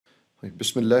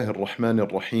بسم الله الرحمن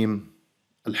الرحيم.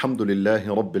 الحمد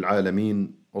لله رب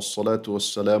العالمين، والصلاة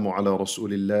والسلام على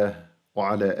رسول الله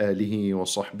وعلى آله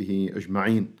وصحبه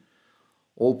أجمعين.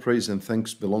 All praise and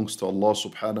thanks belongs to Allah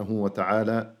subhanahu wa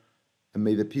ta'ala, and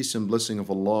may the peace and blessing of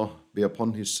Allah be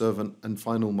upon His servant and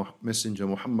final messenger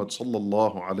Muhammad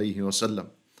sallallahu alayhi wa sallam.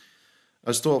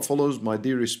 As to what follows, my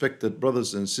dear respected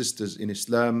brothers and sisters in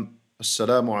Islam,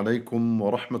 Assalamu alaikum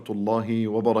wa rahmatullahi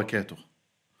wa barakatuh.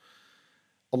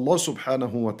 Allah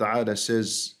subhanahu wa ta'ala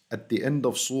says at the end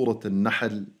of Surah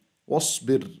Al-Nahl,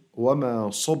 وَاصْبِرْ وَمَا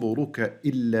صَبْرُكَ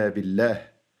إِلَّا بِاللَّهِ.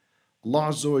 Allah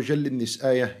Azza wa Jalla in this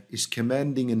ayah is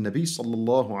commanding Nabi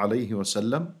sallallahu alayhi wa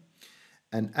sallam,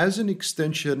 and as an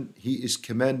extension, He is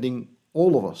commanding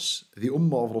all of us, the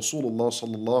ummah of Rasulullah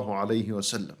sallallahu alayhi wa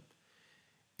sallam.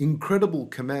 Incredible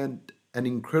command and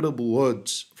incredible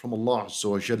words from Allah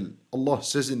Azza wa Jalla. Allah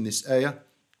says in this ayah,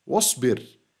 وَاصْبِرْ,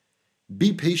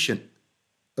 be patient,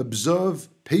 observe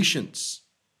patience,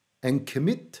 and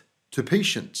commit to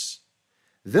patience.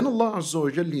 Then Allah Azza wa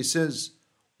Jalla says,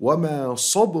 وَمَا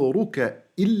صَبْرُكَ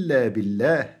إِلَّا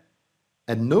بِاللَّهِ,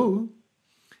 and know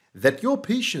that your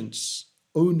patience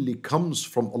only comes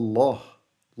from Allah.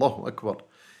 Allahu Akbar.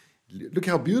 Look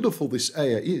how beautiful this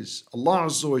ayah is. Allah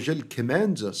Azza wa Jalla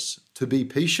commands us to be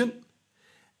patient,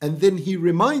 and then He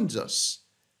reminds us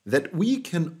that we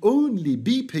can only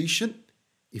be patient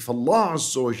if Allah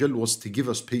Azza wa Jal was to give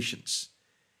us patience.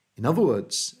 In other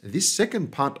words, this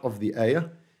second part of the ayah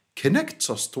connects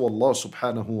us to Allah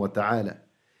subhanahu wa ta'ala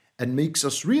and makes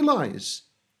us realize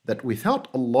that without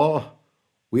Allah,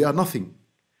 we are nothing.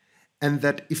 And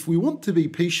that if we want to be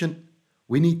patient,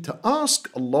 we need to ask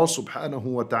Allah subhanahu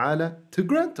wa ta'ala to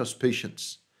grant us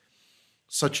patience.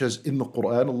 Such as in the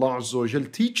Quran, Allah Azza wa Jal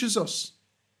teaches us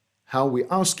how we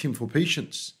ask Him for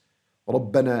patience.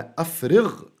 ربنا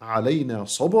أفرغ علينا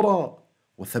صبرا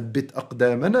وثبت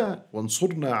أقدامنا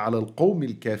وانصرنا على القوم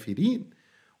الكافرين.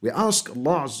 We ask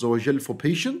Allah Azza wa Jal for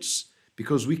patience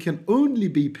because we can only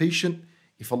be patient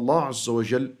if Allah Azza wa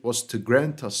Jal was to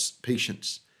grant us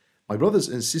patience. My brothers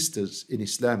and sisters in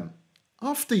Islam,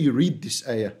 after you read this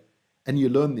ayah and you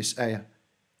learn this ayah,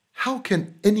 how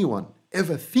can anyone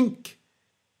ever think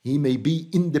he may be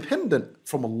independent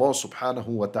from Allah subhanahu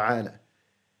wa ta'ala?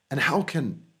 And how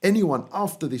can anyone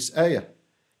after this ayah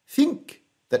think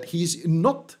that he is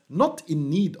not in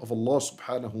need of Allah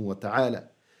subhanahu wa ta'ala?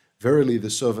 Verily the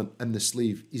servant and the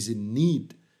slave is in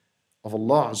need of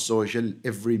Allah Azza wa Jal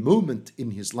every moment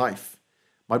in his life.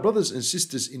 My brothers and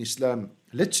sisters in Islam,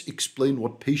 let's explain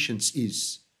what patience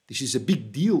is. This is a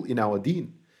big deal in our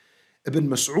deen. Ibn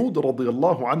Mas'ud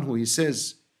radiyallahu anhu, he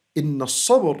says, إِنَّ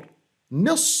الصَّبْرَ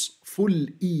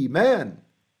نِصْفُ الْإِيمَانِ.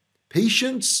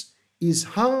 Patience is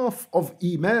half of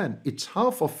Iman, it's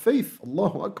half of faith,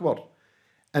 Allahu Akbar.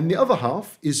 And the other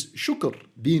half is shukr,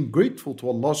 being grateful to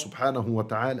Allah subhanahu wa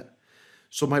ta'ala.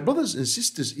 So my brothers and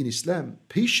sisters in Islam,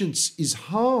 patience is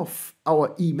half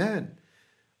our Iman.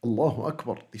 Allahu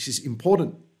Akbar, this is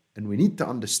important, and we need to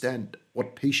understand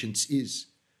what patience is.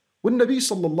 When Nabi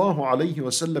sallallahu alayhi wa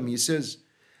sallam, he says,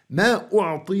 ما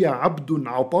أعطي عبد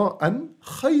عطاء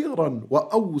خيرا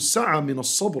وأوسع من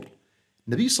الصبر.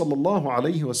 Nabi sallallahu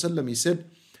alayhi wa sallam, he said,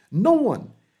 no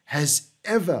one has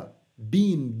ever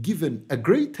been given a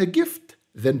greater gift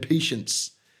than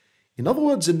patience. In other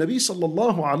words, the Nabi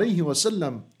sallallahu alayhi wa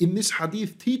sallam in this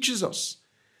hadith teaches us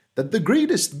that the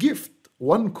greatest gift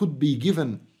one could be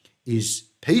given is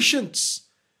patience.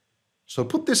 So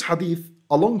put this hadith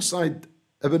alongside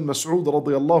Ibn Mas'ud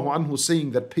radiyallahu anhu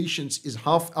saying that patience is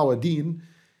half our deen.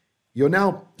 You're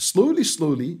now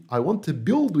slowly, I want to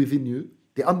build within you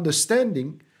the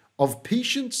understanding of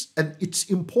patience and its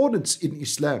importance in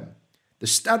Islam, the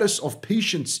status of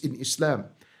patience in Islam.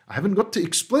 I haven't got to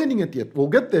explaining it yet. We'll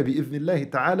get there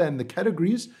bi'idhnillahi ta'ala, and the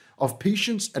categories of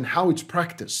patience and how it's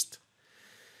practiced.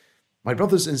 My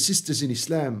brothers and sisters in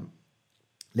Islam,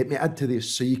 let me add to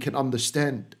this so you can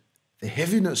understand the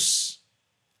heaviness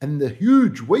and the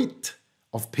huge weight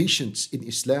of patience in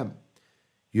Islam.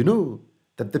 You know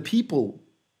that the people,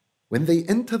 when they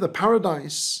enter the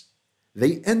paradise,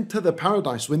 when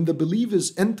the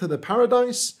believers enter the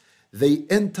paradise, they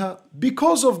enter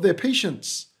because of their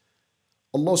patience.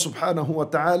 Allah subhanahu wa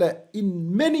ta'ala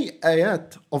in many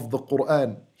ayat of the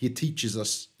Quran, He teaches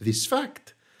us this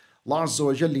fact. Allah Azza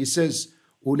wa Jalla, He says,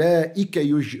 أُولَٰئِكَ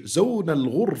يُجْزَوْنَ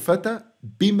الْغُرْفَةَ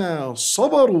بِمَا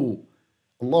صَبَرُوا.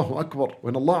 Allahu Akbar.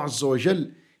 When Allah Azza wa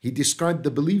Jalla, He described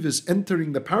the believers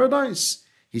entering the paradise,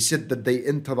 He said that they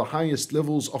enter the highest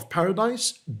levels of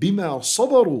paradise بِمَا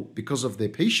صَبَرُوا, because of their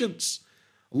patience.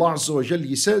 Allah Azza wa Jalla,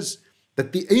 He says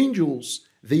that the angels,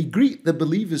 they greet the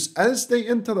believers as they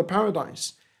enter the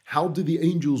paradise. How do the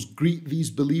angels greet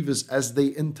these believers as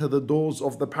they enter the doors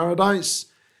of the paradise?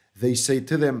 They say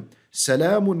to them,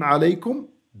 Salamun alaykum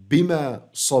bima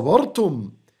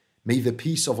sabartum. May the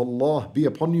peace of Allah be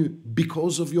upon you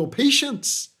because of your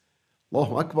patience.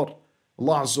 Allahu Akbar.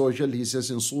 Allah Azza wa Jal, He says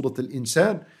in Surah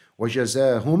Al-Insan,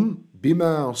 وَجَزَاهُمْ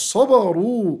بِمَا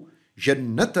صَبَرُوا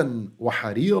جَنَّةً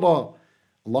وَحَرِيرًا.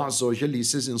 Allah Azza wa Jal, He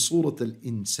says in Surah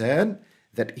Al-Insan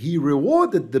that He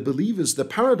rewarded the believers the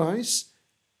paradise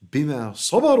بِمَا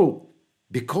صَبَرُوا,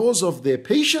 because of their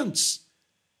patience.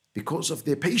 Because of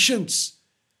their patience.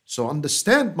 So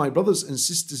understand, my brothers and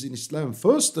sisters in Islam,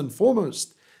 first and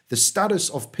foremost, the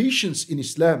status of patience in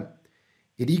Islam.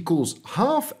 It equals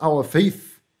half our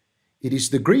faith. It is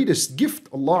the greatest gift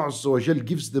Allah Azza wa Jal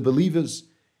gives the believers,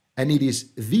 and it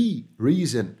is the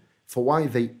reason for why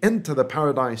they enter the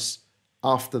paradise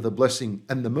after the blessing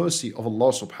and the mercy of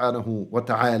Allah subhanahu wa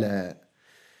ta'ala.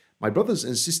 My brothers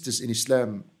and sisters in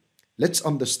Islam, let's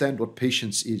understand what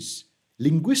patience is.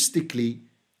 Linguistically,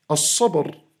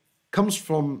 as-sabr comes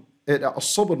from,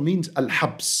 as-sabr means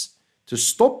al-habs, to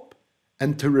stop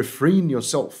and to refrain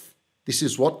yourself. This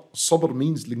is what sabr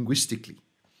means linguistically.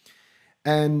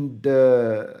 And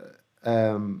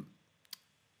in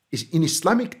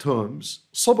Islamic terms,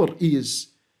 sabr is,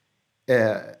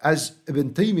 as Ibn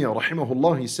Taymiyyah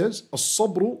rahimahullah, he says,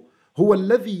 الصبر هو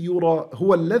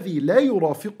الذي لا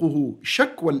يرافقه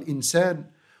شكوى الإنسان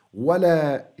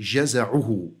ولا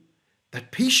جزعه.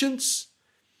 That patience,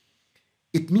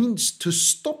 it means to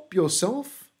stop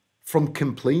yourself from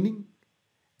complaining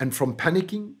and from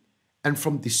panicking and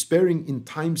from despairing in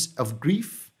times of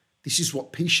grief. This is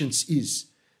what patience is.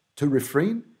 To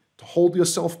refrain, to hold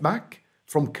yourself back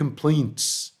from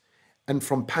complaints and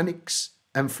from panics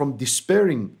and from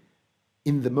despairing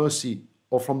in the mercy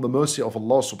or from the mercy of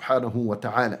Allah subhanahu wa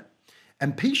ta'ala.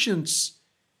 And patience,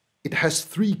 it has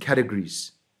three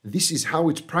categories. This is how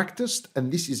it's practiced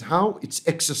and this is how it's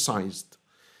exercised.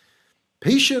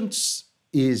 Patience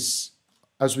is,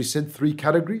 as we said, three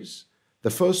categories. The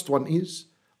first one is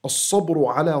الصبر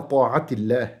على طاعة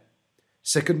الله.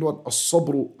 Second one,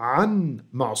 الصبر عن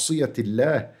معصية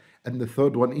الله. And the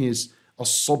third one is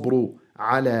الصبر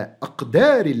على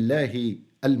أقدار الله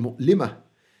المؤلمة.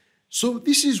 So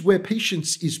this is where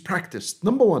patience is practiced.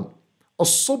 Number one,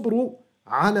 الصبر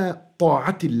على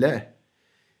طاعة الله.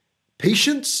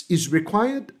 Patience is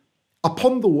required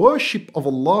upon the worship of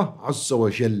Allah Azza wa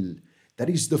Jal. That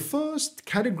is the first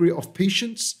category of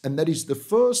patience, and that is the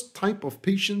first type of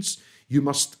patience you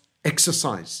must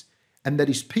exercise. And that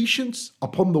is patience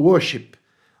upon the worship.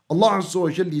 Allah Azza wa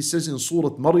Jal, He says in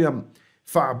Surah Maryam,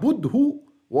 فَاعْبُدْهُ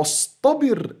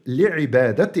وَاصْطَبِرْ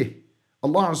لِعِبَادَتِهِ.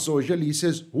 Allah Azza wa Jal, He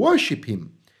says, worship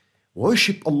Him.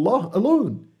 Worship Allah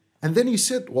alone. And then He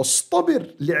said,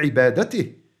 وَاصْطَبِرْ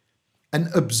لِعِبَادَتِهِ. And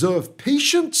observe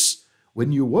patience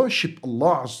when you worship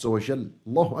Allah Azza wa Jal.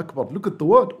 Allahu Akbar. Look at the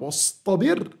word,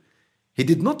 وَاصْطَبِرْ. He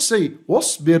did not say,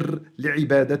 وَاصْبِرْ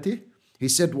لِعِبَادَتِهِ. He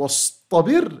said,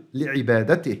 وَاصْطَبِرْ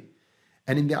لِعِبَادَتِهِ.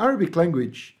 And in the Arabic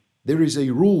language, there is a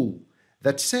rule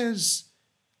that says,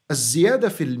 الزيادة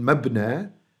في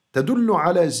المبنى تدل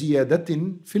على زيادة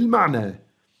في المعنى.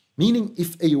 Meaning,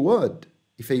 if a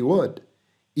word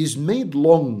is made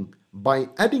long by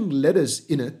adding letters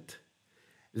in it,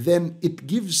 then it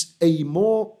gives a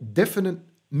more definite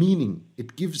meaning.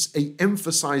 It gives a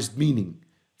emphasized meaning.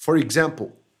 For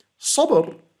example,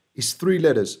 sabr is three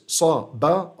letters. Sa,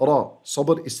 ba, ra.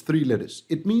 Sabr is three letters.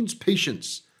 It means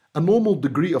patience, a normal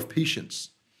degree of patience.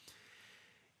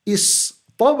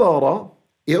 Istabara,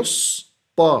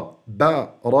 istabara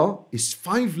is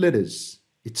five letters.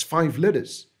 It's five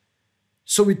letters.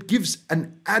 So it gives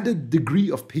an added degree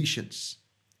of patience.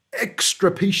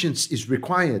 Extra patience is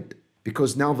required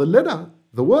because now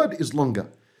the word is longer.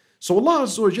 So Allah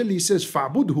Azza wa Jalla, He says,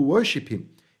 فَعْبُدْهُ, worship Him.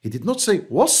 He did not say,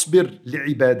 وَاصْبِرْ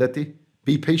لِعِبَادَتِهِ,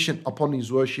 be patient upon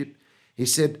His worship. He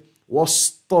said,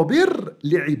 وَاصْطَبِرْ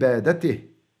لِعِبَادَتِهِ,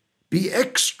 be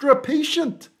extra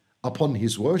patient upon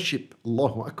His worship.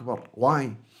 Allahu Akbar.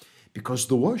 Why? Because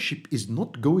the worship is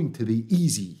not going to be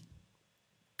easy.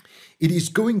 It is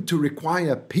going to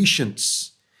require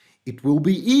patience. It will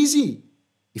be easy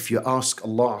if you ask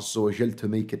Allah Azza wa Jal to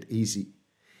make it easy.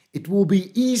 It will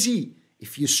be easy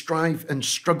if you strive and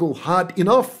struggle hard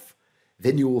enough.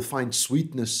 Then you will find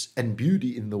sweetness and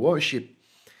beauty in the worship.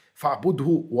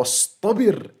 فَعْبُدْهُ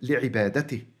وَاصْطَبِرْ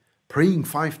لِعِبَادَتِهِ. Praying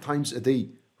 5 times a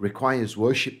day requires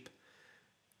worship.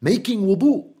 Making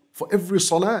wudu for every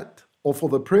salat or for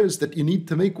the prayers that you need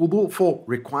to make wudu for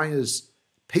requires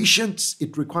patience.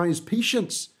 It requires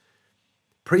patience.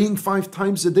 Praying 5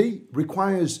 times a day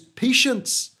requires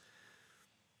patience.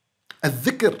 A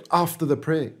dhikr after the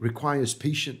prayer requires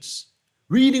patience.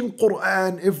 Reading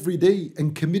Quran every day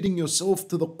and committing yourself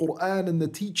to the Quran and the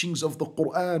teachings of the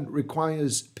Quran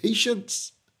requires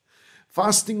patience.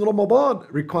 Fasting Ramadan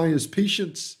requires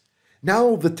patience.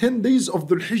 Now the 10 days of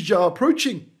Dhul Hijjah are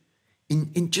approaching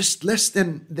in just less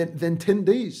than 10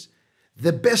 days.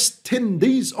 The best 10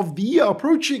 days of the year are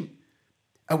approaching.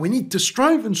 And we need to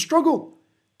strive and struggle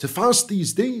to fast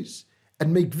these days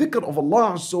and make dhikr of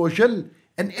Allah Azza wa Jal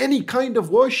and any kind of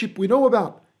worship we know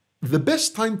about. The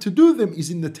best time to do them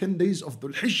is in the 10 days of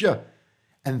Dhul Hijjah.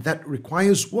 And that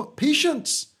requires what?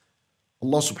 Patience.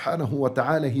 Allah subhanahu wa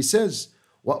ta'ala, He says,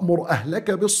 وَأْمُرْ أَهْلَكَ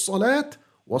بِالصَّلَاةِ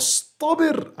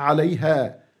وَاصْطَبِرْ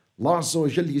عَلَيْهَا. Allah Azza wa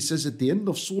Jal, He says at the end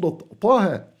of Surah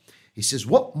Taha, He says,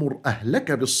 وَأْمُرْ أَهْلَكَ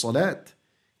بِالصَّلَاةِ.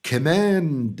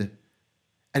 Command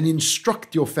and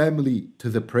instruct your family to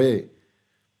the prayer.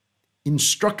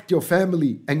 Instruct your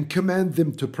family and command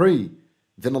them to pray.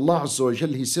 Then Allah Azza wa Jal,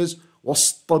 He says,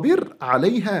 وَاصْطَبِرْ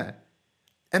عَلَيْهَا.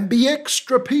 And be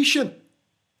extra patient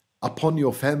upon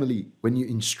your family when you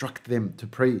instruct them to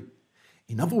pray.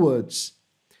 In other words,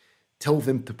 tell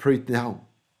them to pray now,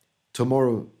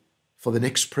 tomorrow, for the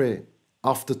next prayer,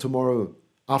 after tomorrow,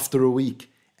 after a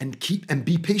week, and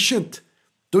be patient.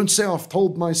 Don't say, I've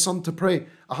told my son to pray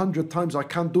 100 times, I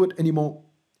can't do it anymore.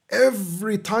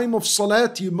 Every time of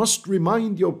salat, you must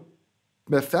remind your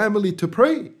family to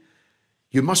pray.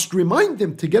 You must remind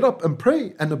them to get up and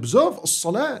pray and observe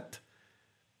as-salat.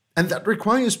 And that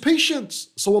requires patience.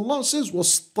 So Allah says,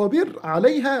 وَاصْطَبِرْ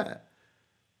عَلَيْهَا.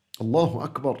 Allahu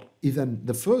Akbar. Then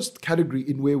the first category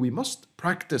in where we must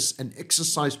practice and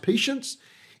exercise patience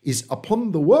is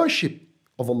upon the worship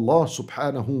of Allah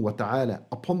subhanahu wa ta'ala,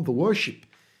 upon the worship,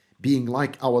 being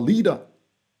like our leader,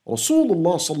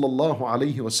 Rasulullah sallallahu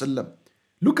alayhi wasallam.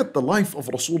 Look at the life of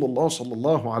Rasulullah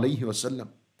sallallahu alayhi wasallam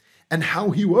and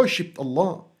how he worshipped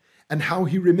Allah and how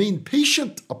he remained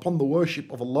patient upon the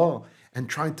worship of Allah and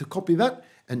tried to copy that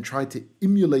and tried to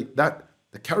emulate that,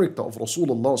 the character of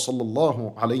Rasulullah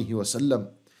sallallahu alayhi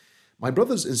wasallam. My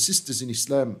brothers and sisters in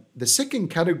Islam, the second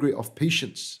category of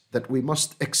patience that we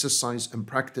must exercise and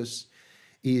practice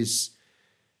is,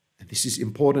 and this is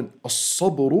important,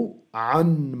 as-sabru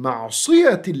an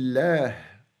ma'siyatillah.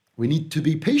 We need to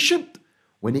be patient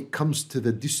when it comes to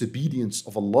the disobedience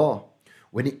of Allah,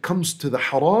 when it comes to the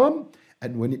haram,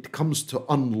 and when it comes to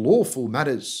unlawful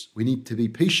matters. We need to be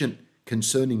patient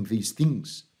concerning these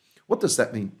things. What does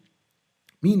that mean?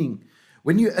 Meaning,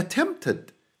 when you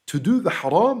attempted to do the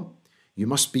haram, you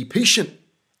must be patient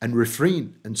and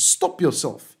refrain and stop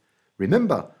yourself.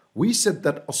 Remember, we said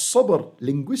that as-sabr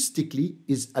linguistically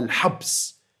is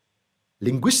al-habs.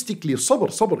 Linguistically,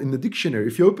 sabr in the dictionary,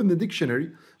 if you open the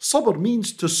dictionary, sabr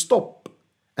means to stop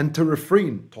and to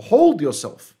refrain, to hold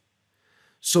yourself.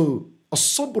 So,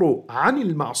 as-sabru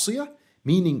anil ma'siyah,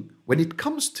 meaning when it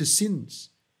comes to sins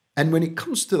and when it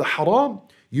comes to the haram,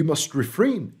 you must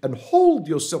refrain and hold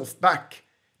yourself back.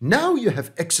 Now you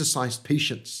have exercised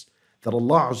patience that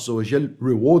Allah Azza wa Jal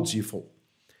rewards you for.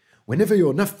 Whenever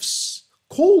your nafs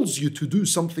calls you to do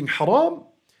something haram,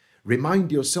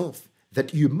 remind yourself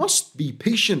that you must be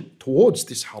patient towards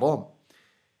this haram.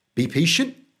 Be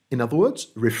patient, in other words,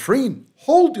 refrain,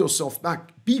 hold yourself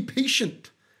back, be patient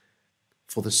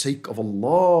for the sake of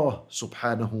Allah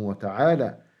subhanahu wa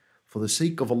ta'ala. For the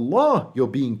sake of Allah, you're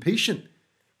being patient.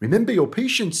 Remember, your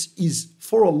patience is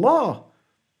for Allah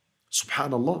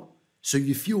subhanallah. So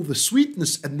you feel the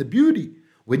sweetness and the beauty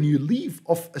when you leave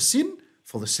off a sin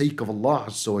for the sake of Allah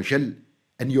Azza wa Jal.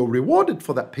 And you're rewarded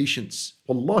for that patience.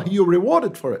 Wallahi, you're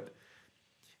rewarded for it.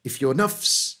 If your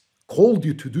nafs called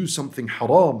you to do something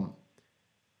haram,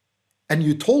 and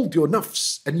you told your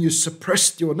nafs, and you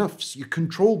suppressed your nafs, you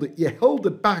controlled it, you held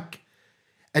it back,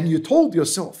 and you told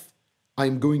yourself,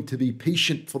 I'm going to be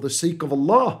patient for the sake of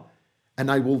Allah, and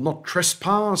I will not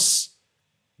trespass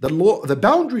the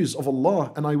boundaries of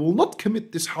Allah, and I will not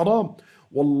commit this haram.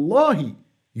 Wallahi,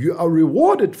 you are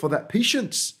rewarded for that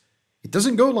patience. It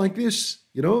doesn't go like this,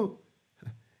 you know.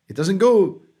 It doesn't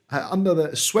go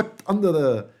swept under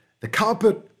the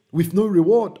carpet with no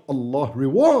reward. Allah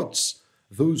rewards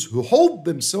those who hold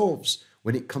themselves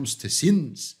when it comes to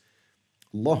sins.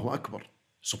 Allahu Akbar,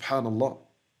 subhanallah.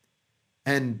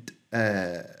 And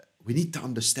we need to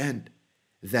understand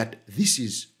that this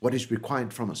is what is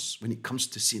required from us when it comes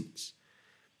to sins.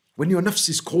 When your nafs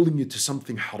is calling you to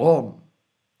something haram,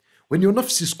 when your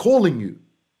nafs is calling you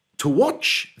to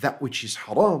watch that which is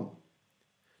haram,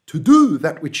 to do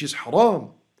that which is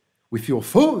haram with your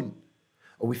phone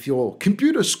or with your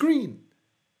computer screen,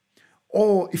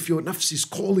 or if your nafs is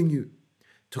calling you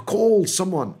to call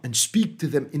someone and speak to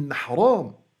them in the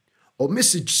haram, or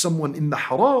message someone in the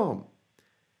haram,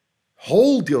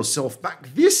 Hold yourself back.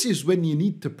 This is when you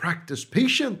need to practice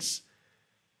patience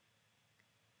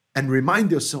and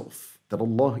remind yourself that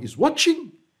Allah is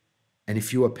watching. And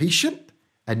if you are patient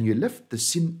and you left the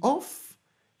sin off,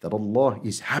 that Allah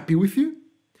is happy with you,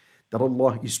 that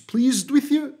Allah is pleased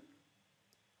with you.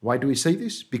 Why do we say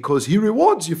this? Because He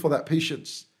rewards you for that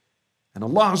patience. And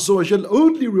Allah Azza wa Jal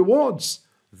only rewards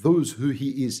those who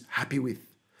He is happy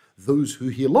with, those who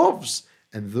He loves,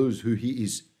 and those who He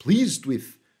is pleased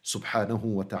with. Subhanahu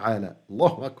wa ta'ala.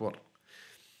 Allahu Akbar.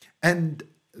 And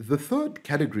the third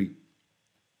category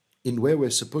in where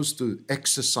we're supposed to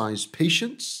exercise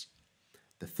patience,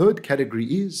 the third category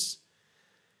is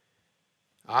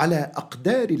على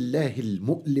أقدار الله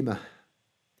المؤلمة.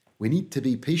 We need to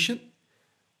be patient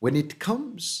when it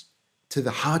comes to the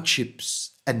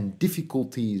hardships and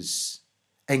difficulties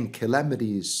and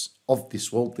calamities of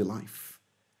this worldly life.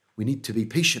 We need to be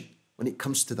patient when it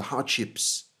comes to the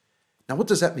hardships. Now, what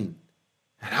does that mean?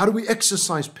 And how do we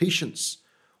exercise patience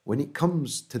when it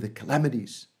comes to the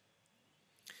calamities?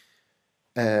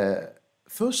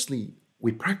 Firstly,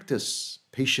 we practice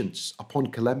patience upon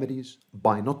calamities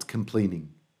by not complaining.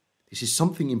 This is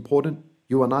something important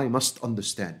you and I must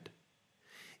understand.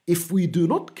 If we do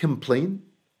not complain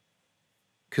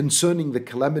concerning the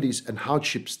calamities and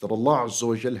hardships that Allah Azza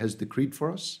wa Jal has decreed for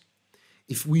us,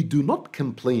 if we do not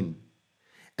complain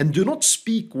and do not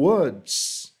speak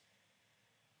words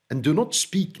and do not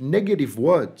speak negative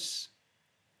words,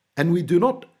 and we do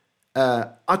not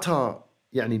utter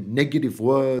negative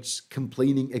words,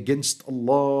 complaining against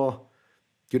Allah,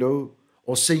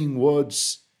 or saying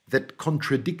words that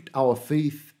contradict our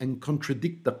faith and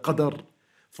contradict the qadr.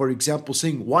 For example,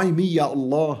 saying, why me, Ya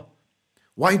Allah?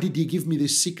 Why did you give me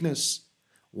this sickness?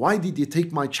 Why did you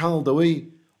take my child away?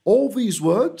 All these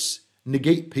words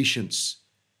negate patience.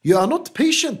 You are not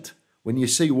patient when you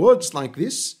say words like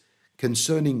this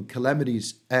concerning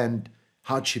calamities and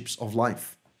hardships of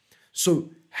life.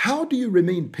 So, how do you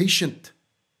remain patient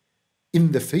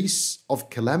in the face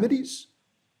of calamities?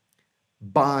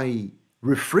 By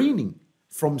refraining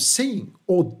from saying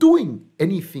or doing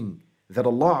anything that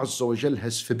Allah Azza wa Jal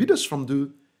has forbid us from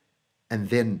do, and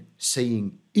then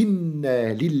saying,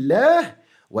 Inna lillah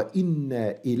wa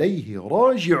inna ilayhi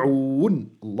raji'un.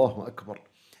 Allahu Akbar.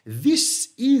 This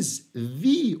is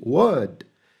the word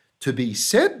to be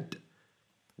said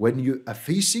when you are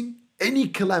facing any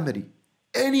calamity,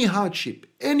 any hardship,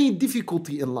 any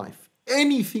difficulty in life,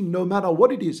 anything, no matter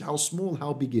what it is, how small,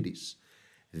 how big it is.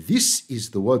 This is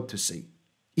the word to say.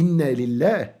 Inna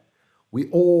lillah. We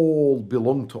all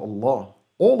belong to Allah.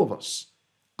 All of us.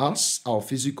 Us, our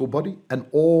physical body, and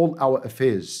all our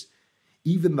affairs.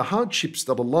 Even the hardships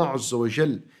that Allah Azza wa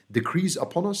Jal decrees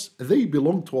upon us, they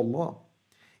belong to Allah.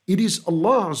 It is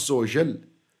Allah Azza wa Jal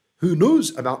who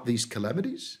knows about these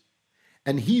calamities,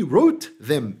 and He wrote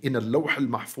them in a Lawh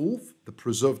al-Mahfuz, the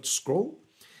preserved scroll,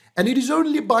 and it is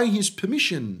only by His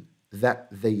permission that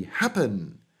they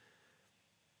happen.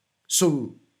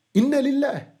 So, inna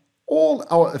lillah, all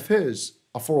our affairs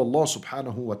are for Allah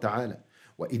subhanahu wa ta'ala.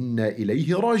 Wa inna ilayhi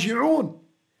raji'un.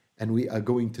 And we are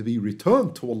going to be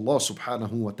returned to Allah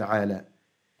subhanahu wa ta'ala.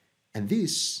 And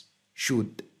this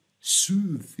should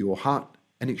soothe your heart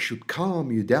and it should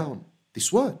calm you down.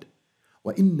 This word.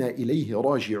 Wa inna ilayhi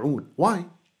raji'un. Why?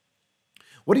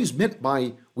 What is meant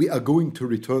by we are going to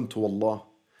return to Allah?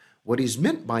 What is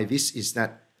meant by this is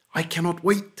that I cannot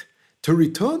wait to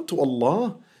return to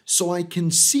Allah so I can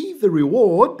see the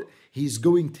reward He's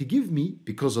going to give me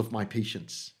because of my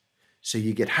patience. So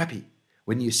you get happy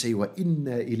when you say, Wa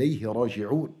inna ilayhi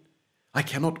raji'un. I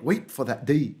cannot wait for that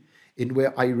day in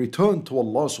where I return to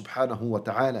Allah subhanahu wa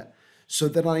ta'ala so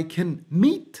that I can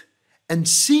meet and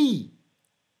see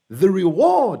the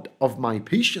reward of my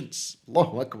patience.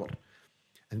 Allahu Akbar.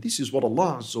 And this is what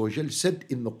Allah Azza wa Jal said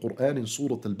in the Quran in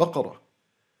Surah Al-Baqarah.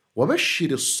 وَبَشِّرِ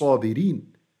الصَّابِرِينَ.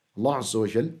 Allah Azza wa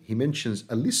Jal, He mentions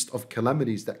a list of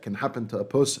calamities that can happen to a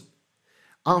person.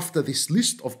 After this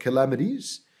list of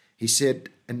calamities, He said,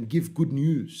 and give good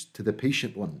news to the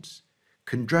patient ones.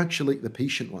 Congratulate the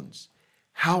patient ones.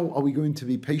 How are we going to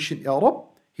be patient, Ya Rabb?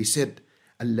 He said,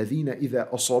 الَّذِينَ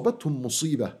إِذَا أَصَابَتْهُمْ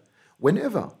مُصِيبَةٌ.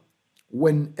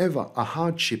 Whenever a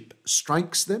hardship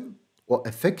strikes them or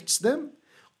affects them,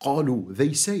 قَالُوا,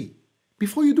 they say,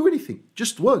 before you do anything,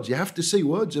 just words. You have to say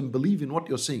words and believe in what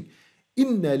you're saying.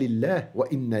 إِنَّا لِلَّهِ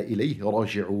وَإِنَّا إِلَيْهِ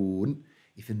رَاجِعُونَ.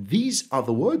 Even these are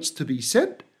the words to be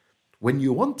said when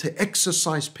you want to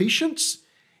exercise patience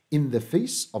in the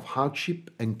face of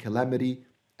hardship and calamity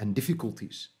and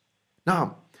difficulties.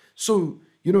 Now, so,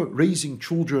 raising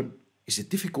children is a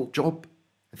difficult job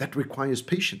that requires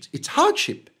patience. It's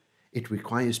hardship. It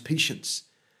requires patience.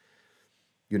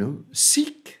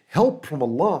 seek help from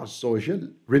Allah Azza wa Jal.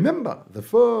 Remember, the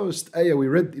first ayah we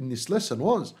read in this lesson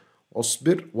was,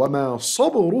 وَاصْبِرْ وَمَا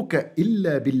صَبْرُكَ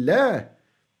إِلَّا بِاللَّهِ.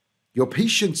 Your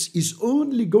patience is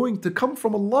only going to come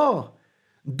from Allah.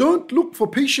 Don't look for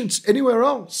patience anywhere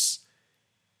else.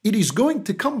 It is going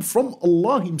to come from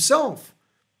Allah Himself.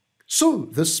 So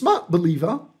the smart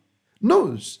believer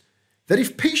knows that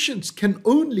if patience can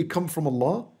only come from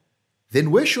Allah,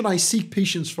 then where should I seek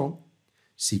patience from?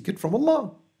 Seek it from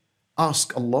Allah.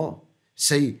 Ask Allah.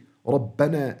 Say,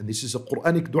 رَبَّنَا, and this is a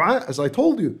Quranic dua, as I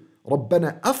told you,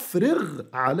 رَبَّنَا أَفْرِغْ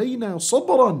عَلَيْنَا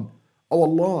صَبْرًا. Oh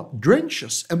Allah, drench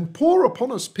us and pour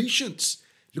upon us patience.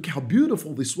 Look how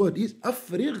beautiful this word is.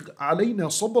 أَفْرِغْ عَلَيْنَا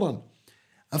صَبْرًا.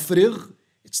 أَفْرِغْ,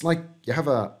 it's like you have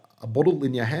a bottle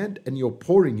in your hand and you're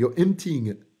pouring, you're emptying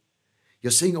it.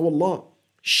 You're saying, oh Allah,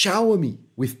 shower me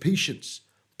with patience.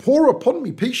 Pour upon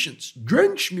me patience.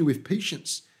 Drench me with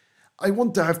patience. I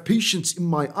want to have patience in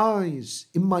my eyes,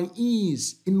 in my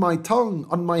ears, in my tongue,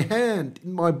 on my hand,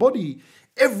 in my body.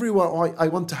 Everywhere I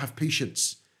want to have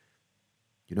patience.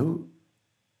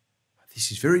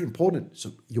 This is very important.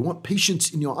 So you want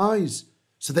patience in your eyes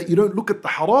so that you don't look at the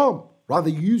haram. Rather,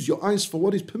 you use your eyes for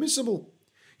what is permissible.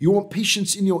 You want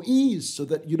patience in your ears so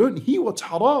that you don't hear what's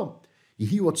haram. You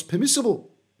hear what's permissible.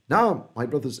 Now, my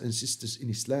brothers and sisters in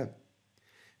Islam,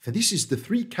 for this is the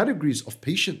three categories of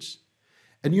patience.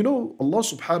 And Allah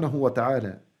subhanahu wa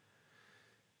ta'ala,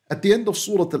 at the end of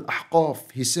Surah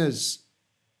Al-Ahqaf, He says,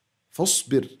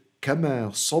 فَاصْبِرْ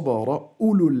كَمَا صَبَرَ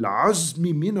أُولُو الْعَزْمِ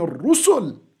مِنَ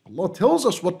الرُّسُلِ. Allah tells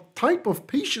us what type of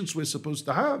patience we're supposed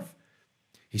to have.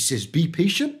 He says, be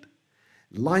patient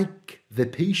like the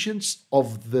patience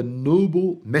of the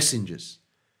noble messengers.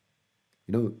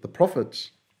 The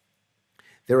prophets,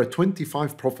 there are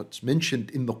 25 prophets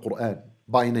mentioned in the Quran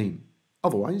by name.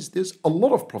 Otherwise, there's a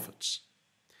lot of prophets.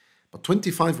 But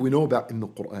 25 we know about in the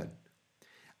Quran.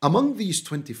 Among these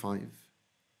 25,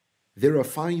 there are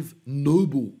 5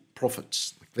 noble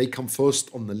prophets. They come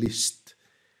first on the list.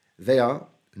 They are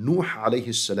Nuh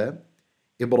alayhi salam,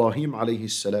 Ibrahim alayhi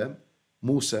salam,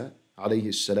 Musa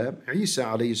alayhi salam, Isa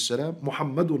alayhi salam,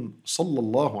 Muhammadun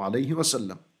sallallahu alayhi wa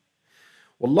sallam.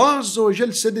 Allah Azza wa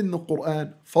Jal said in the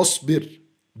Quran, فَاصْبِرْ,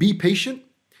 be patient,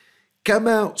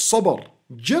 كَمَا صَبَرْ,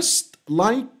 just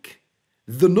like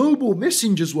the noble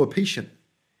messengers were patient.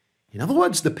 In other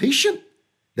words, the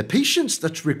patience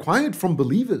that's required from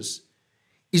believers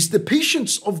is the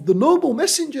patience of the noble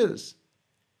messengers.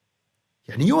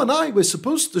 And you and I were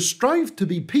supposed to strive to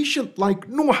be patient like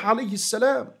Nuh alayhi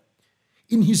salam.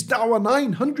 In his da'wah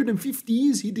 950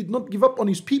 years, he did not give up on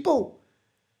his people.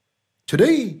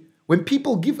 Today, when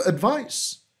people give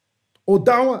advice or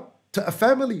da'wah to a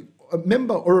family, a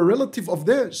member or a relative of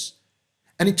theirs,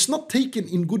 and it's not taken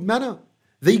in good manner,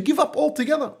 they give up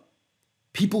altogether.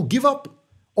 People give up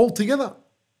altogether.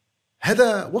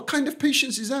 What kind of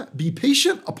patience is that? Be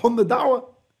patient upon the da'wah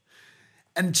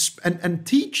and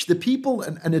teach the people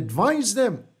and advise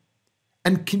them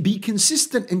and can be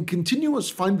consistent and continuous.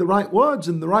 Find the right words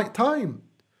in the right time.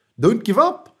 Don't give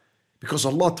up, because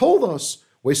Allah told us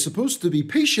we're supposed to be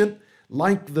patient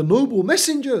like the noble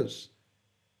messengers.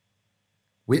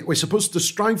 We're supposed to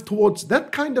strive towards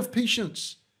that kind of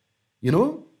patience,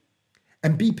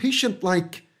 and be patient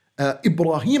like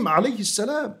Ibrahim alayhi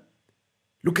salam.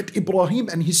 Look at Ibrahim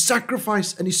and his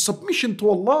sacrifice and his submission to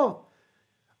Allah.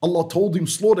 Allah told him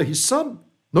slaughter his son.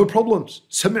 No problems.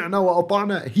 Sami'na wa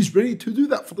ata'na. He's ready to do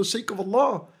that for the sake of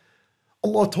Allah.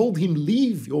 Allah told him,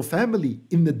 leave your family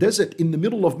in the desert in the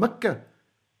middle of Mecca.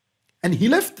 And he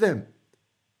left them.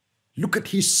 Look at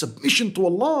his submission to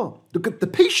Allah. Look at the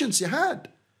patience he had.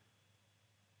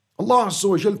 Allah Azza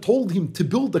wa Jal told him to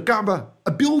build the Kaaba,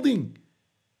 a building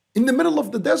in the middle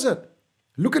of the desert.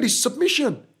 Look at his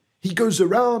submission. He goes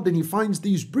around and he finds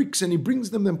these bricks and he brings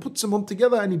them and puts them on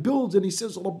together and he builds and he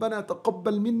says, رَبَّنَا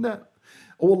تَقَبَّلْ مِنَّا.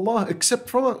 Oh Allah, accept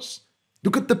from us.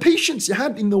 Look at the patience he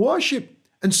had in the worship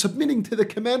and submitting to the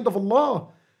command of Allah.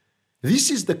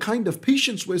 This is the kind of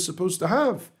patience we're supposed to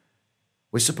have.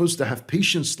 We're supposed to have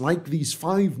patience like these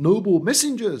 5 noble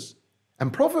messengers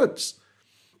and prophets.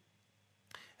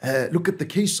 Look at the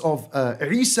case of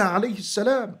Isa alayhi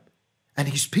salam and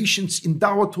his patience in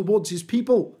da'wah towards his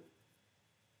people.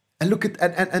 And look at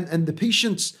and the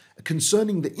patience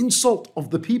concerning the insult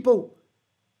of the people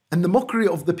and the mockery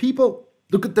of the people.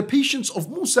 Look at the patience of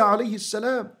Musa alayhi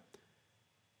salam.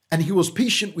 And he was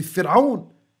patient with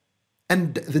Fir'aun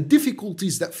and the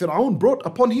difficulties that Fir'aun brought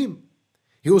upon him.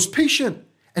 He was patient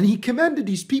and he commanded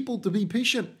his people to be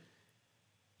patient.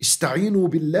 Ista'inu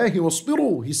billahi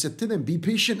wasbiru. He said to them, be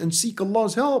patient and seek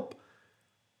Allah's help.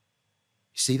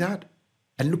 You see that?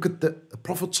 And look at the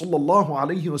Prophet sallallahu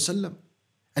alayhi wasallam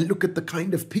And look at the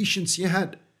kind of patience he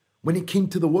had when it came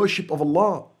to the worship of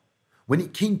Allah, when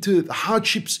it came to the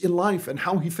hardships in life and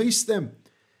how he faced them.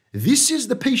 This is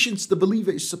the patience the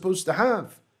believer is supposed to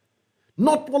have.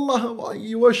 Not, wallah,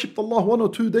 you worship Allah 1 or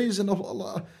 2 days and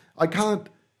Allah, I can't,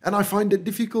 and I find it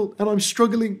difficult and I'm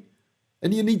struggling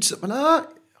and you need some.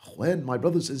 When my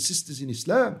brothers and sisters in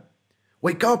Islam,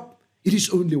 wake up. It is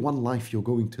only one life you're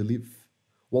going to live.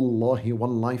 Wallahi,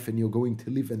 one life and you're going to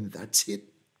live, and that's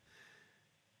it.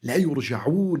 لا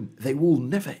يرجعون. They will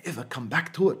never ever come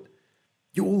back to it.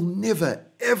 You will never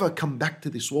ever come back to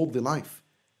this worldly life.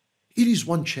 It is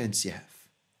one chance you have.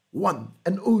 One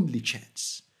and only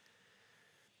chance.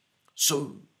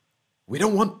 So we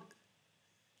don't want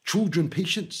children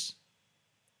patience,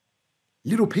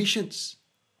 little patience.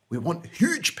 We want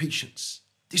huge patience.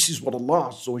 This is what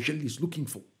Allah Azza wa Jalla is looking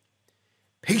for.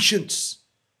 Patience,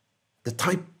 the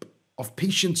type of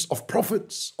patience of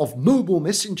prophets, of noble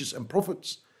messengers and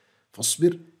prophets.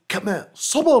 فاصبر كما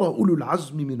صبر أولو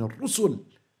العزم من الرسل.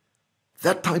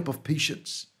 That type of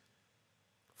patience.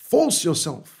 Force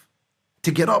yourself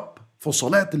to get up for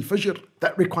Salat al-Fajr.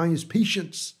 That requires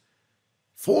patience.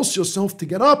 Force yourself to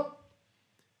get up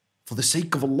for the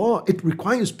sake of Allah. It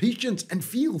requires patience, and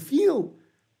feel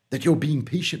that you're being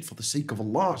patient for the sake of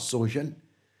Allah Azza wa Jal.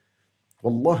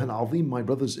 Wallah al-Azim, my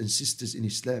brothers and sisters in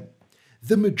Islam,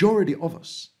 the majority of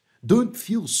us don't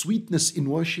feel sweetness in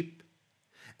worship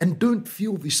and don't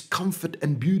feel this comfort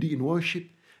and beauty in worship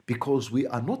because we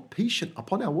are not patient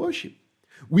upon our worship.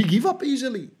 We give up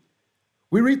easily.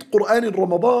 We read Quran in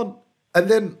Ramadan and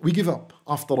then we give up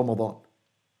after Ramadan.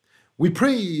 We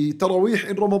pray Taraweeh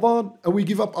in Ramadan and we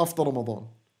give up after Ramadan.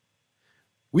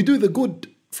 We do the good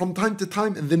from time to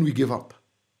time and then we give up.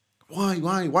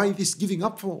 Why this giving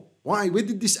up for? Why? Where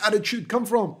did this attitude come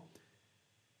from?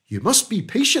 You must be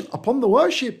patient upon the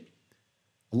worship.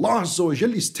 Allah Azza wa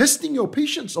Jal is testing your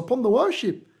patience upon the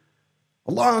worship.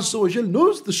 Allah Azza wa Jal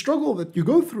knows the struggle that you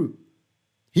go through.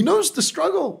 He knows the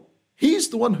struggle. He's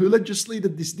the one who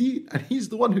legislated this deed, and He's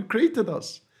the one who created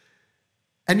us.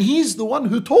 And He's the one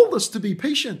who told us to be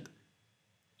patient.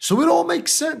 So it all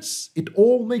makes sense. It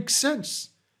all makes sense.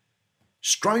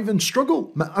 Strive and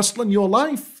struggle. Aslan, your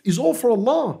life is all for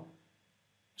Allah.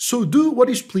 So do what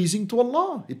is pleasing to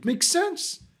Allah. It makes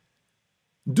sense.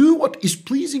 Do what is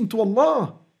pleasing to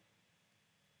Allah.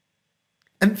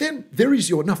 And then there is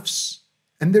your nafs.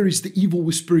 And there is the evil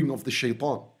whispering of the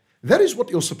shaitan. That is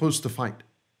what you're supposed to fight.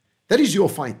 That is your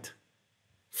fight.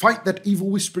 Fight that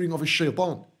evil whispering of a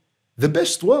shaitan. The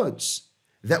best words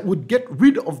that would get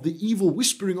rid of the evil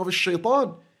whispering of a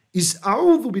shaitan is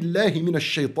أعوذ بالله من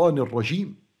الشيطان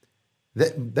الرجيم.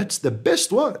 That's the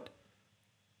best word.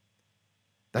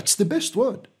 That's the best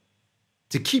word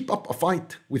to keep up a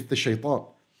fight with the shaitan.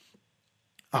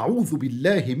 أعوذ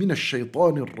بالله من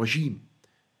الشيطان الرجيم.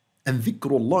 And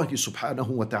ذكر الله سبحانه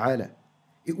وتعالى.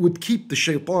 It would keep the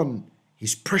shaitan,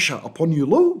 his pressure upon you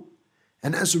low.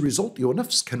 And as a result, your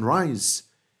nafs can rise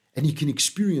and you can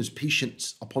experience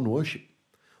patience upon worship.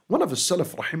 One of the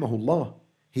Salaf, rahimahullah,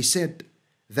 he said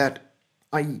that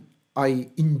I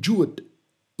endured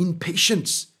in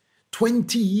patience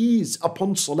 20 years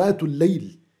upon Salatul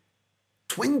Layl.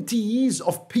 20 years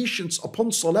of patience upon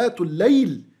Salatul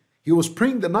Layl. He was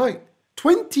praying the night.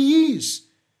 20 years.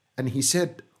 And he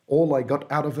said, all I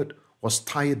got out of it was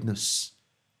tiredness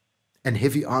and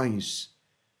heavy eyes.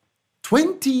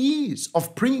 20 years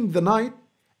of praying the night,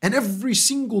 and every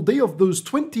single day of those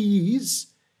 20 years,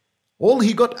 all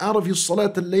he got out of his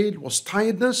Salat al-Layl was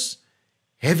tiredness,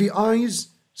 heavy eyes,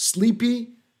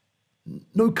 sleepy,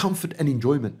 no comfort and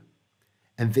enjoyment.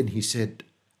 And then he said,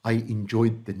 I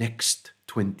enjoyed the next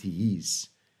 20 years.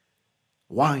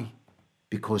 Why?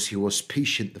 Because he was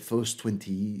patient the first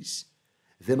 20 years.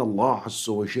 Then Allah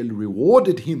Azza wa Jal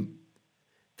rewarded him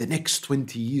the next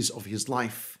 20 years of his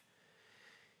life.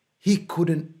 He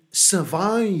couldn't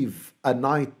survive a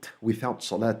night without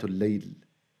Salatul Layl.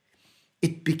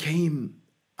 It became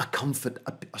a comfort,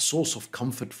 a source of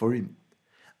comfort for him,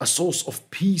 a source of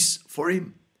peace for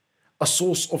him, a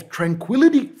source of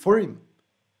tranquility for him.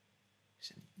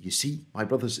 You see, my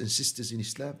brothers and sisters in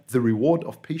Islam, the reward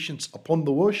of patience upon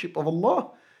the worship of Allah.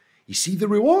 You see the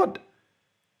reward.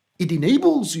 It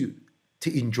enables you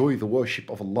to enjoy the worship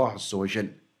of Allah Azza wa Jal.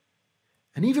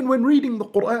 And even when reading the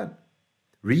Quran,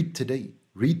 read today,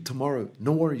 read tomorrow.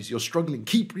 No worries, you're struggling.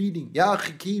 Keep reading. Ya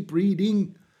akhi, keep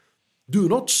reading. Do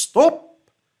not stop.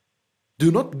 Do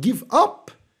not give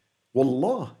up.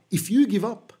 Wallah, if you give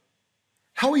up,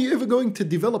 how are you ever going to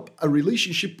develop a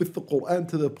relationship with the Quran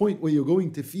to the point where you're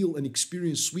going to feel and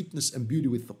experience sweetness and beauty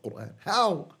with the Quran?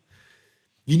 How?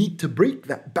 You need to break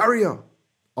that barrier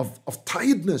of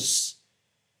tiredness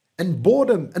and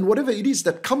boredom and whatever it is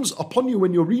that comes upon you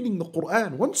when you're reading the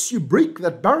Quran, once you break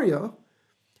that barrier,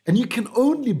 and you can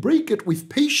only break it with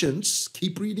patience,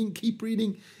 keep reading, keep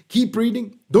reading, keep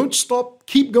reading, don't stop,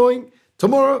 keep going,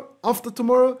 tomorrow, after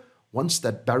tomorrow, once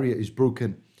that barrier is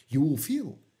broken, you will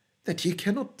feel that you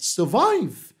cannot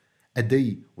survive a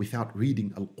day without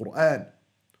reading Al-Quran,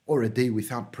 or a day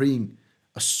without praying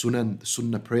As-Sunan, the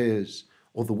Sunnah prayers,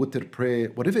 or the Witr prayer,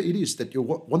 whatever it is that you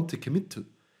want to commit to.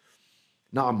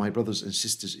 Now, my brothers and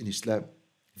sisters in Islam,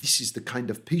 this is the kind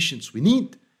of patience we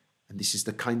need, and this is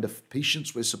the kind of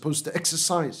patience we're supposed to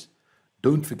exercise.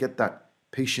 Don't forget that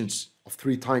patience of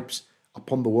 3 types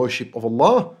upon the worship of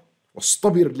Allah.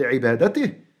 وَاصْطَبِرْ لِعِبَادَتِهِ.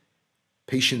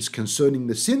 Patience concerning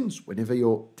the sins. Whenever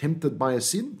you're tempted by a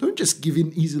sin, don't just give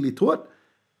in easily to it.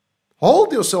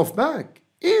 Hold yourself back.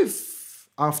 If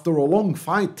after a long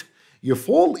fight you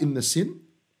fall in the sin,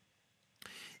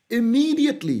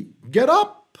 immediately get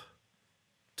up,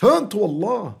 turn to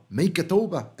Allah, make a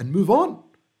tawbah and move on.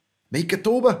 Make a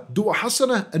tawbah, do a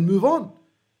hasanah and move on.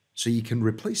 So you can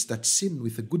replace that sin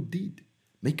with a good deed.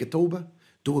 Make a tawbah,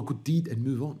 do a good deed and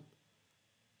move on.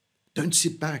 Don't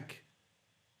sit back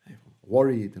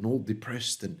worried and all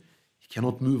depressed and you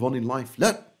cannot move on in life.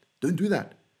 Don't do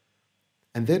that.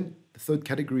 And then the 3rd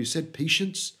category said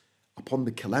patience upon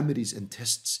the calamities and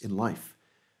tests in life.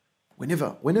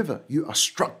 Whenever you are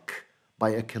struck by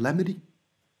a calamity,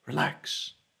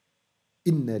 relax.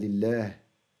 Inna lillah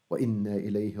wa inna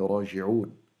ilayhi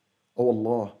raji'un. Oh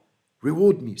Allah,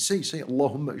 reward me. Say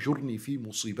Allahumma ajurni fi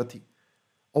musibati.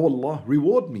 Oh Allah,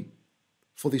 reward me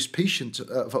for this patience,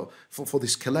 for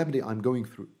this calamity I'm going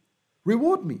through.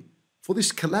 Reward me for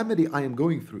this calamity I am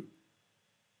going through.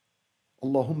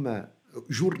 Allahumma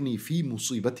ajurni fi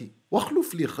musibati wa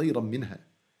akhluf li khayran minha.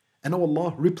 And oh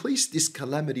Allah, replace this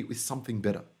calamity with something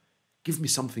better. Give me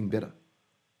something better.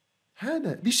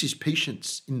 This is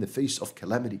patience in the face of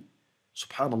calamity.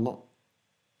 Subhanallah.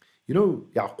 You know,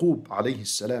 Yaqub alayhi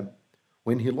salam,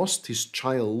 when he lost his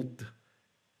child,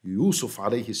 Yusuf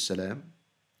alayhi salam,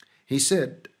 he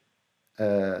said,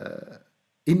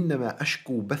 إِنَّمَا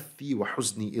أَشْكُو بَثِّي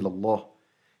وَحُزْنِي إِلَى اللَّهِ.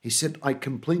 He said, I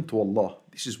complain to Allah.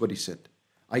 This is what he said.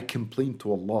 I complain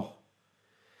to Allah.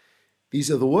 These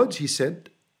are the words he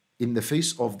said in the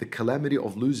face of the calamity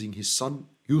of losing his son,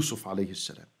 Yusuf alayhi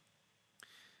salam.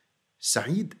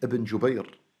 Sa'id ibn Jubayr,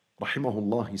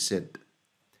 rahimahullah, he said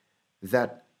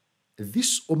that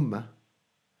this ummah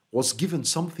was given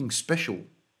something special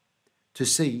to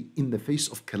say in the face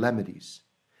of calamities,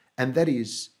 and that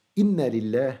is, Inna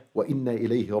lillah wa inna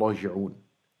ilayhi raji'un.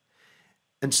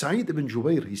 And Sa'id ibn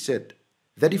Jubayr, he said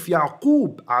that if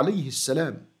Yaqub alayhi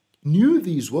salam knew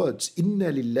these words,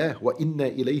 Inna lillah wa inna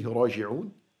ilayhi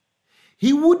raji'un,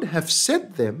 he would have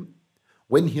said them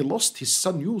when he lost his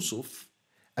son Yusuf,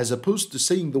 as opposed to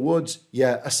saying the words,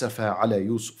 Ya asafa ala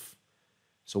Yusuf.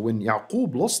 So when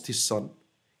Yaqub lost his son,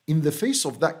 in the face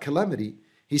of that calamity,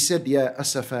 he said, Ya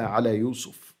asafa ala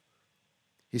Yusuf.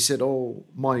 He said, oh,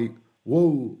 my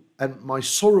woe and my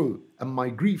sorrow and my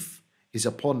grief is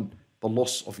upon the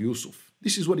loss of Yusuf.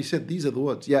 This is what he said. These are the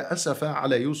words. Ya asafa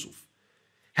ala Yusuf.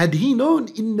 Had he known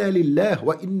inna lillah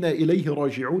wa inna ilayhi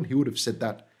raji'un, he would have said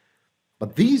that.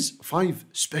 But these 5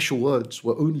 special words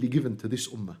were only given to this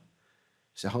ummah.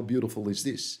 So how beautiful is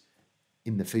this?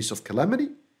 In the face of calamity,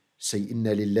 say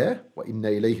inna lillah wa inna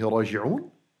ilayhi raji'un.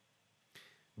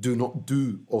 Do not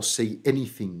do or say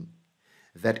anything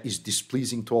that is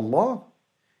displeasing to Allah.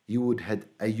 You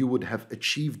would have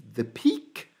achieved the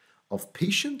peak of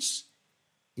patience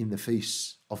in the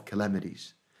face of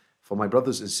calamities. For my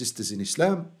brothers and sisters in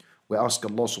Islam, we ask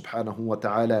Allah subhanahu wa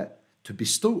ta'ala to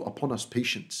bestow upon us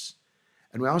patience.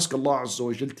 And we ask Allah Azza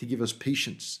wa Jal to give us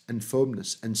patience and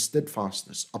firmness and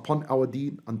steadfastness upon our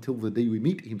deen until the day we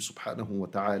meet Him subhanahu wa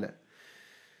ta'ala.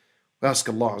 We ask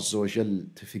Allah Azza wa Jal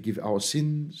to forgive our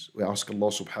sins. We ask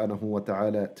Allah subhanahu wa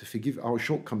ta'ala to forgive our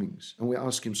shortcomings. And we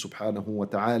ask Him subhanahu wa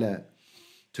ta'ala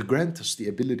to grant us the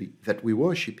ability that we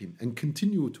worship Him and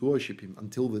continue to worship Him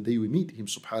until the day we meet Him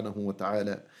subhanahu wa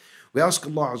ta'ala. We ask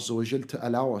Allah Azza wa Jal to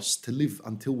allow us to live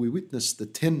until we witness the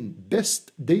 10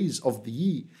 best days of the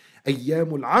year.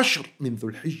 Ayyamul Ashr min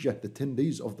Dhul Hijjah, the 10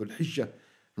 days of Dhul Hijjah.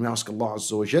 And we ask Allah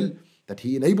Azza wa Jal that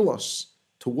He enable us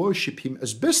to worship Him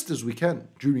as best as we can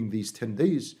during these 10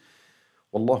 days.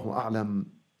 Wallahu a'lam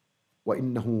wa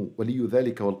innahu waliyu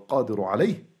dhalika wal qadiru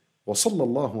alayh. Wa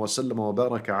sallallahu wa sallam wa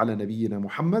baraka ala nabiyyina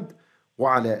Muhammad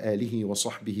wa ala alihi wa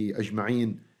sahbihi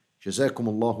ajma'in. Jazakum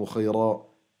Allahu khayra.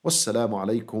 Wassalamu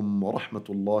alaykum wa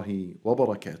rahmatullahi wa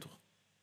barakatuh.